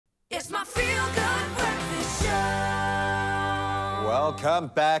It's my feel-good breakfast show. Welcome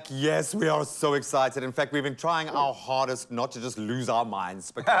back. Yes, we are so excited. In fact, we've been trying our hardest not to just lose our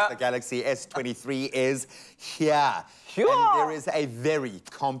minds because the Galaxy S23 is here. Sure. And there is a very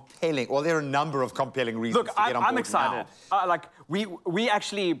compelling, well, there are a number of compelling reasons to get on board I'm excited. now. We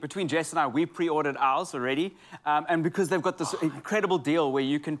actually, between Jess and I, we pre-ordered ours already. And because they've got this incredible deal where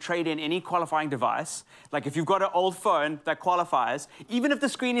you can trade in any qualifying device. Like if you've got an old phone that qualifies, even if the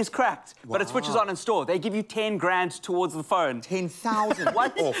screen is cracked, but it switches on in store, they give you 10 grand towards the phone. 10,000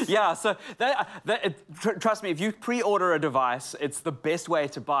 off. Yeah, so trust me, if you pre-order a device, it's the best way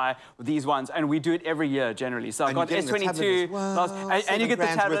to buy these ones. And we do it every year, generally. So I've got S22, and you get the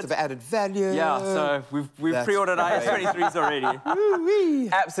tablet. Worth of added value. Yeah, so we've pre-ordered our S23s already.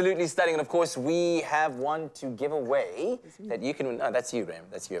 Absolutely stunning. And of course, we have one to give away that you can... Oh, that's you, Ram.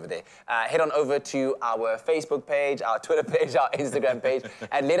 That's you over there. Head on over to our Facebook page, our Twitter page, our Instagram page,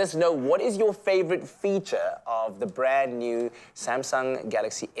 and let us know what is your favorite feature of the brand new Samsung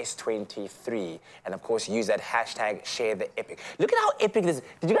Galaxy S23. And of course, use that hashtag #ShareTheEpic. Look at how epic this is.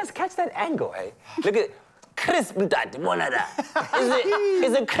 Did you guys catch that angle, hey? Look at it. Crisp, monada.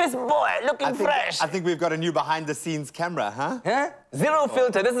 Is a crisp boy, looking fresh. I think we've got a new behind-the-scenes camera, huh? Huh? Zero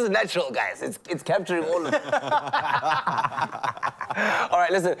filter. This is natural, guys. It's capturing all of it. All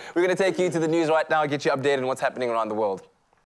right, listen. We're going to take you to the news right now, get you updated on what's happening around the world.